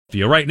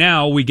Right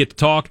now, we get to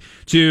talk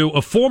to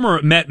a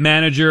former Met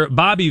manager,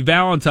 Bobby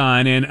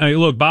Valentine. And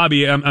look,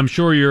 Bobby, I'm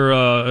sure you're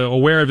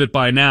aware of it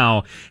by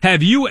now.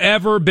 Have you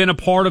ever been a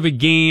part of a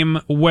game,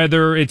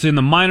 whether it's in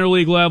the minor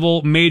league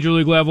level, major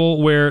league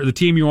level, where the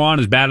team you're on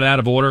is batted out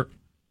of order?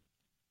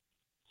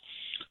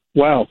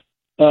 Wow.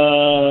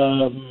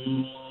 I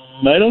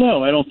don't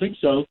know. I don't think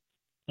so.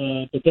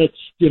 But that's,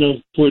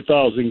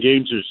 4,000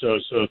 games or so.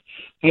 So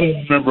I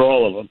don't remember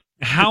all of them.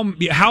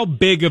 How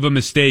big of a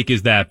mistake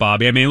is that,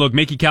 Bobby? I mean, look,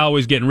 Mickey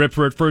Callaway's getting ripped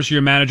for it,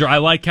 first-year manager. I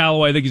like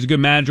Callaway. I think he's a good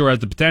manager, has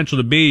the potential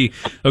to be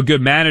a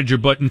good manager.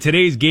 But in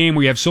today's game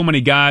where you have so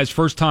many guys,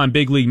 first-time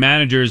big league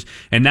managers,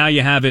 and now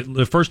you have it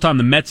the first time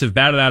the Mets have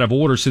batted out of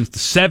order since the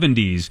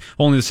 70s,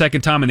 only the second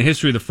time in the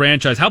history of the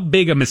franchise. How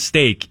big a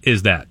mistake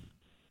is that?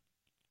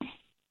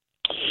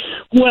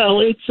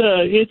 Well,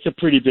 it's a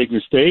pretty big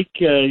mistake.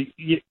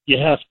 You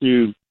have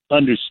to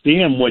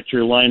understand what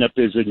your lineup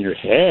is in your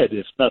head,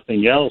 if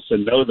nothing else,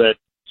 and know that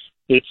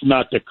it's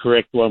not the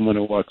correct one when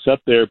it walks up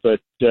there.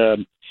 But,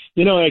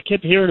 I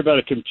kept hearing about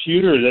a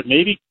computer that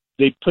maybe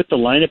they put the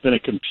lineup in a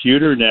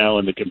computer now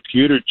and the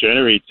computer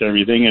generates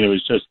everything, and it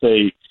was just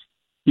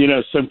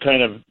some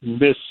kind of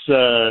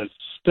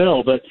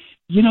misspell. But,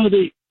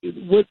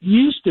 what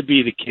used to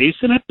be the case,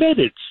 and I bet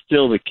it's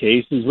still the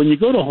case, is when you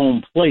go to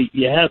home plate,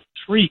 you have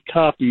 3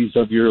 copies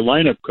of your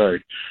lineup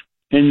card.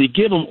 And you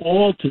give them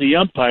all to the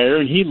umpire,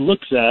 and he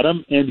looks at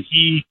them, and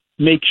he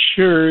makes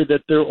sure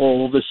that they're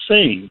all the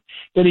same.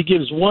 Then he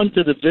gives one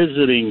to the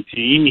visiting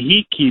team,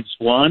 he keeps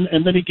one,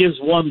 and then he gives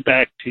one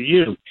back to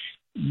you.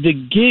 The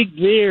gig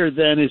there,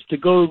 then, is to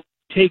go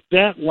take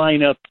that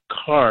lineup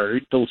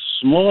card, the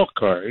small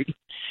card,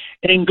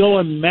 and go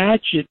and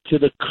match it to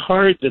the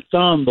card that's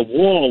on the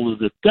wall of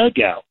the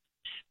dugout.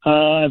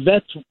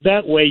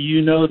 That way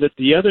you know that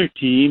the other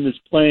team is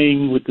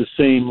playing with the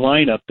same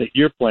lineup that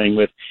you're playing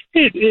with.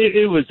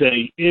 It was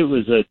a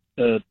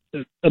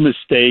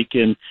mistake,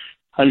 and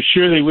I'm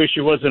sure they wish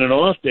it wasn't an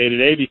off day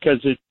today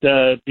because it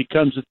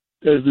becomes a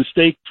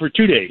mistake for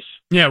 2 days.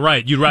 Yeah,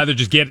 right. You'd rather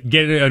just get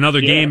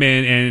another game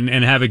in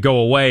and have it go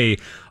away.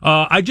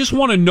 I just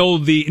want to know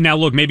now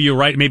look, maybe you're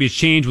right. Maybe it's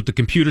changed with the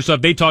computer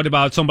stuff. They talked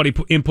about somebody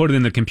inputted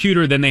in the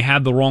computer, then they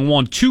had the wrong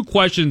one. 2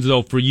 questions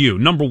though for you.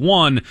 Number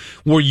one,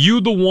 were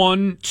you the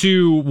one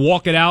to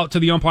walk it out to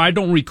the umpire? I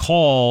don't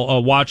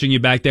recall watching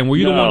you back then. Were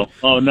you the one?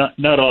 Oh,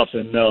 not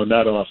often. No,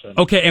 not often.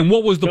 Okay. And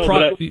what was the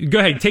go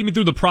ahead. Take me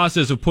through the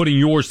process of putting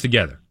yours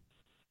together.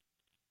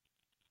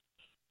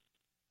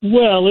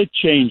 Well, it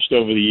changed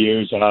over the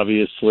years,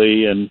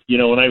 obviously. And,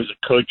 when I was a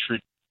coach for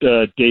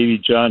Davey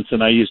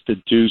Johnson, I used to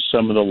do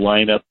some of the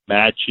lineup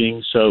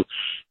matching. So,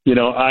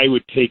 I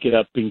would take it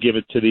up and give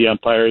it to the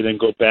umpire, then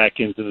go back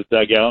into the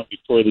dugout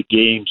before the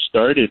game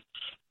started.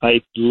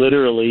 I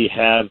literally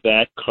have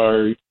that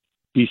card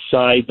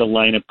beside the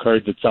lineup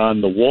card that's on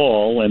the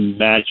wall and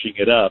matching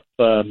it up.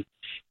 I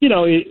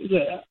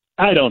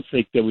don't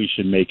think that we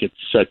should make it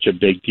such a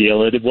big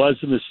deal. It was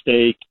a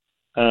mistake.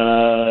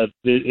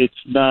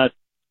 It's not.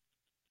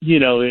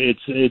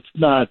 It's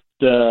not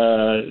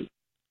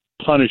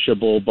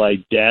punishable by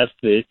death.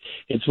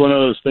 It's one of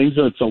those things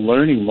that it's a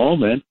learning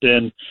moment.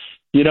 And,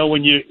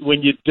 when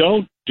you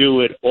don't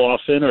do it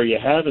often or you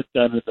haven't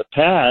done it in the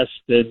past,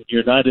 then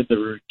you're not in the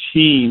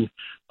routine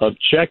of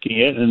checking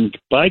it. And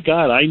by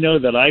God, I know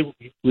that I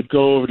would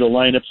go over the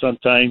lineup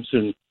sometimes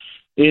and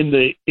in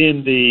the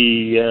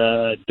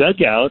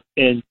dugout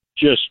and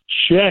just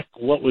check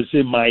what was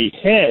in my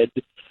head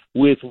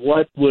with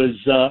what was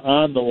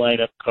on the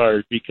lineup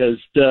card because,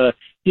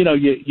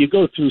 you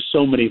go through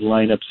so many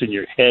lineups in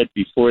your head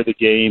before the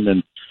game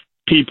and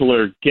people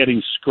are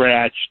getting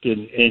scratched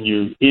and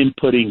you're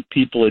inputting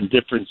people in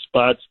different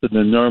spots than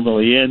they're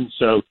normally in.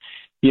 So,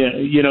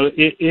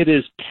 it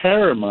is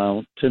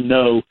paramount to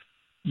know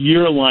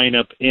your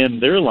lineup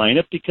and their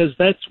lineup because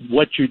that's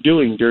what you're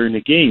doing during the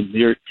game.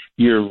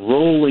 You're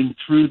rolling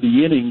through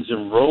the innings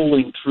and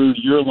rolling through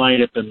your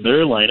lineup and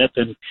their lineup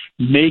and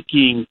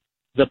making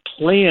the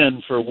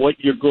plan for what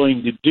you're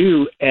going to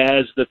do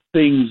as the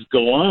things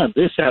go on.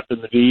 This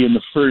happened to be in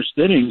the first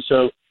inning,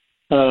 so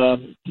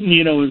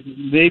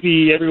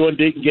maybe everyone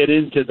didn't get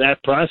into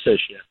that process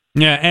yet.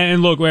 Yeah,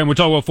 and look, man, we're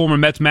talking about former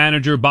Mets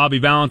manager Bobby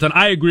Valentine.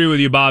 I agree with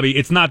you, Bobby.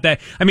 It's not that,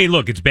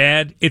 look, it's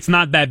bad. It's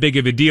not that big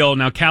of a deal.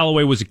 Now,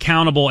 Callaway was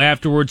accountable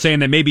afterwards, saying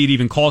that maybe it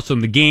even cost him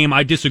the game.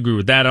 I disagree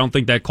with that. I don't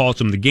think that cost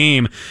him the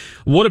game.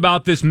 What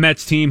about this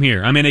Mets team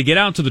here? They get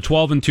out to the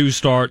 12-2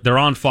 start. They're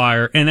on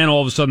fire, and then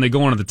all of a sudden they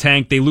go into the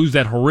tank. They lose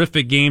that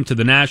horrific game to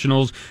the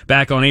Nationals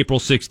back on April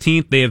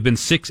 16th. They have been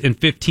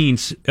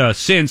 6-15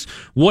 since.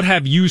 What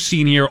have you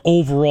seen here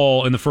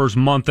overall in the first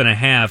month and a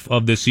half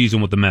of this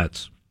season with the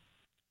Mets?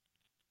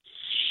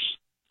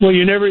 Well,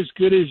 you're never as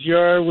good as you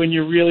are when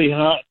you're really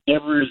hot,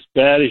 never as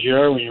bad as you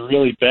are when you're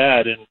really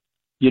bad. And,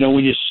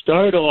 when you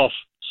start off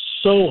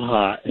so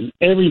hot and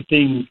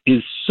everything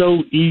is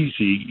so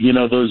easy,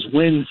 those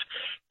wins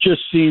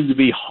just seem to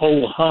be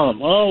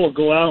ho-hum. Oh, we'll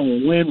go out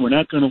and win. We're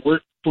not going to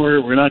work for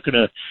it. We're not going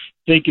to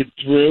think it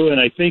through. And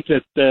I think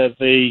that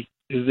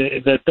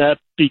that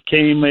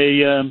became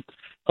a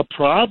a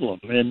problem,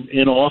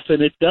 and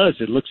often it does.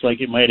 It looks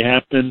like it might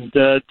happen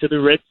to the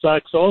Red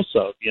Sox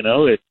also.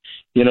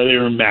 They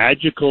were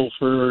magical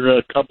for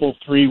a couple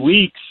 3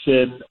 weeks,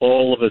 and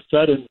all of a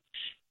sudden,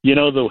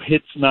 the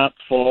hit's not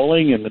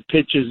falling and the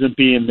pitch isn't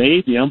being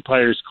made. The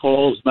umpire's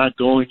call is not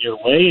going your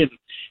way, and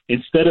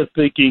instead of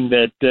thinking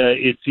that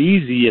it's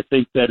easy, you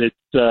think that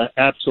it's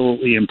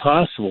absolutely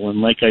impossible.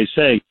 And like I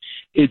say,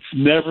 it's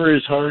never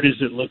as hard as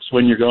it looks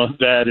when you're going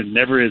bad, and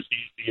never as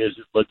easy as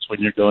it looks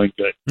when you're going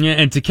good. Yeah,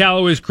 and to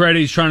Callaway's credit,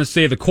 he's trying to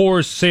stay the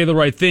course, say the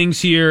right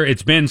things here.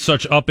 It's been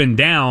such up and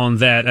down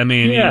that,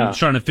 he's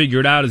trying to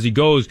figure it out as he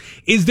goes.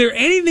 Is there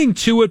anything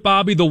to it,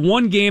 Bobby? The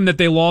one game that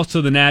they lost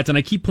to the Nats, and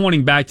I keep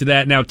pointing back to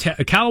that. Now,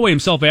 Callaway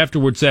himself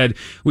afterwards said,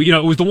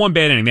 it was the one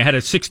bad inning. They had a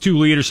 6-2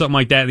 lead or something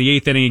like that in the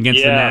 8th inning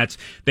against the Nats.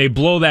 They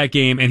blow that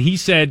game, and he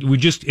said,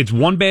 it's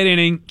one bad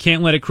inning,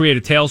 can't let it create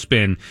a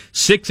tailspin.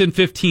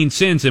 6-15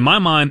 since, in my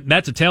mind,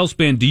 that's a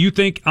tailspin. Do you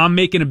think I'm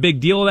making a big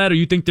deal of that, or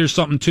you think there's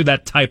something to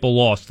that type of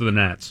loss to the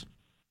Nats?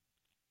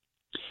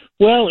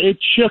 Well, it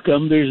shook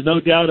them. There's no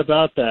doubt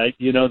about that.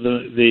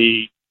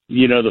 The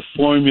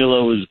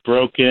formula was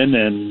broken,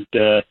 and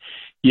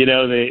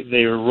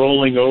they were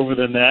rolling over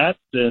the Nats,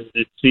 and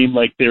it seemed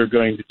like they were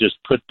going to just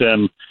put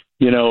them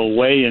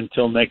away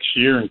until next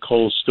year in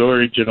cold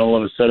storage, and all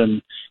of a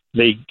sudden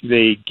they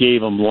gave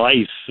them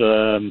life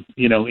in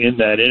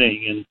that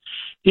inning.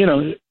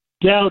 And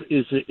doubt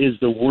is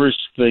the worst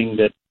thing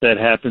that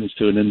happens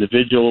to an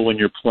individual when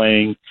you're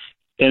playing,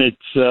 and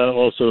it's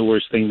also the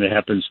worst thing that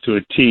happens to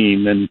a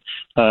team. And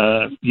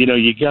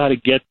you got to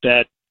get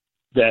that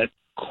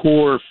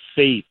core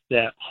faith,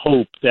 that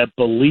hope, that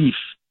belief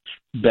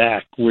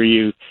back, where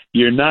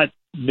you're not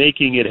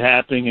making it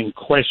happen and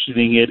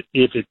questioning it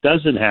if it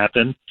doesn't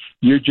happen.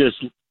 You're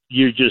just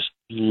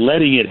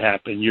letting it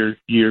happen. You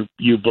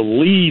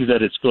believe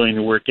that it's going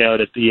to work out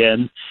at the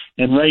end,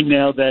 and right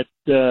now that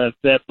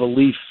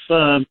belief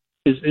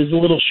is a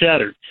little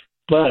shattered.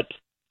 But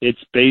it's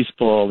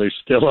baseball. There's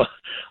still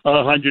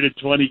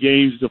 120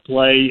 games to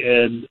play,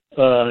 and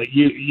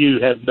you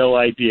have no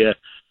idea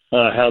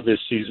how this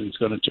season's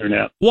going to turn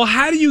out. Well,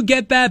 how do you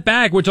get that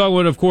back? We're talking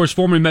with, of course,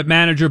 former Met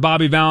manager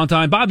Bobby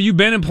Valentine. Bobby, you've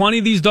been in plenty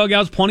of these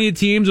dugouts, plenty of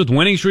teams with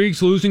winning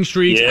streaks, losing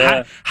streaks.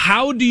 Yeah.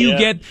 How do you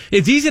get –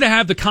 it's easy to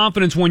have the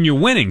confidence when you're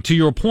winning, to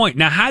your point.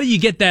 Now, how do you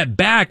get that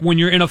back when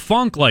you're in a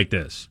funk like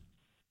this?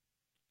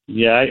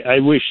 Yeah, I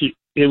wish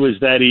it was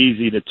that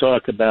easy to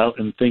talk about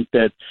and think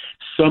that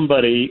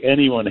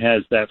anyone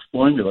has that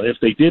formula. If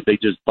they did, they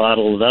just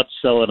bottle it up,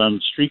 sell it on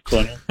the street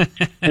corner,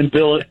 and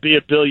be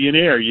a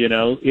billionaire.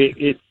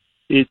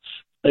 It's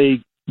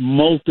a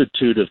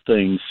multitude of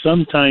things.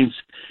 Sometimes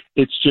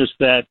it's just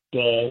that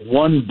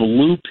one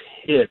bloop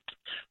hit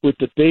with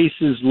the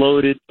bases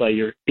loaded by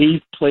your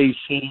 8th place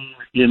hitter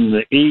in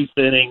the 8th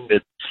inning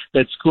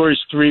that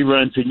scores 3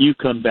 runs, and you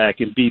come back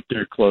and beat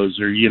their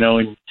closer,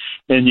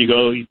 and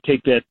you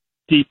take that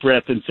deep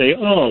breath and say,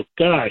 oh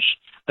gosh,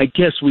 I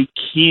guess we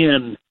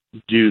can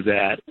do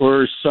that.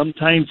 Or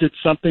sometimes it's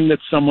something that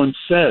someone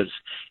says,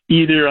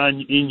 either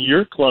in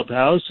your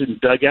clubhouse and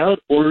dugout,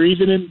 or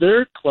even in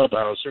their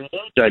clubhouse or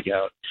their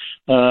dugout.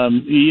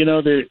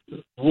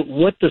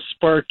 What the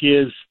spark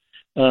is,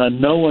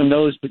 no one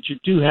knows, but you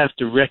do have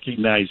to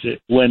recognize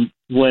it when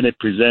it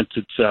presents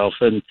itself.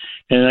 And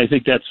I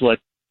think that's what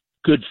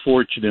good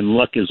fortune and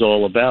luck is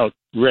all about,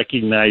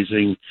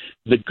 recognizing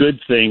the good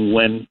thing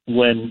when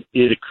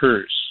it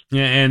occurs.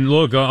 Yeah, and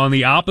look, on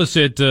the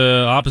opposite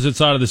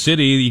side of the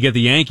city, you get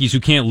the Yankees, who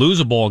can't lose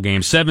a ball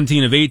game.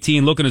 17 of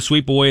 18, looking to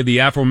sweep away the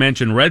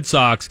aforementioned Red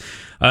Sox.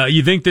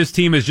 You think this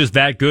team is just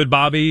that good,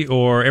 Bobby,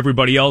 or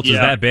everybody else is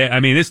that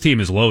bad? This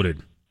team is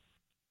loaded.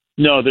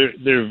 No,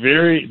 they're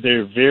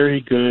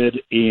very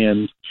good,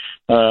 and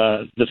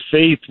the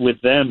faith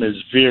with them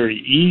is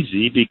very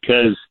easy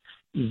because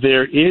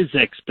there is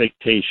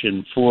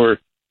expectation for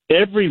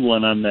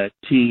everyone on that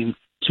team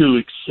to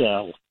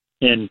excel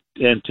and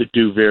to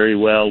do very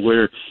well.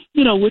 Where,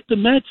 with the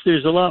Mets,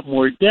 there's a lot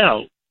more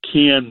doubt.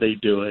 Can they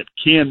do it?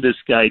 Can this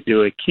guy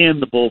do it? Can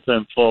the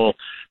bullpen fall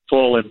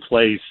in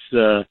place?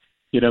 Can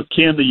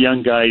the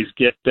young guys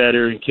get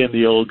better, and can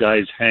the old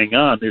guys hang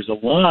on? There's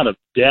a lot of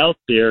doubt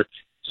there,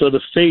 so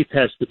the faith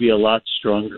has to be a lot stronger.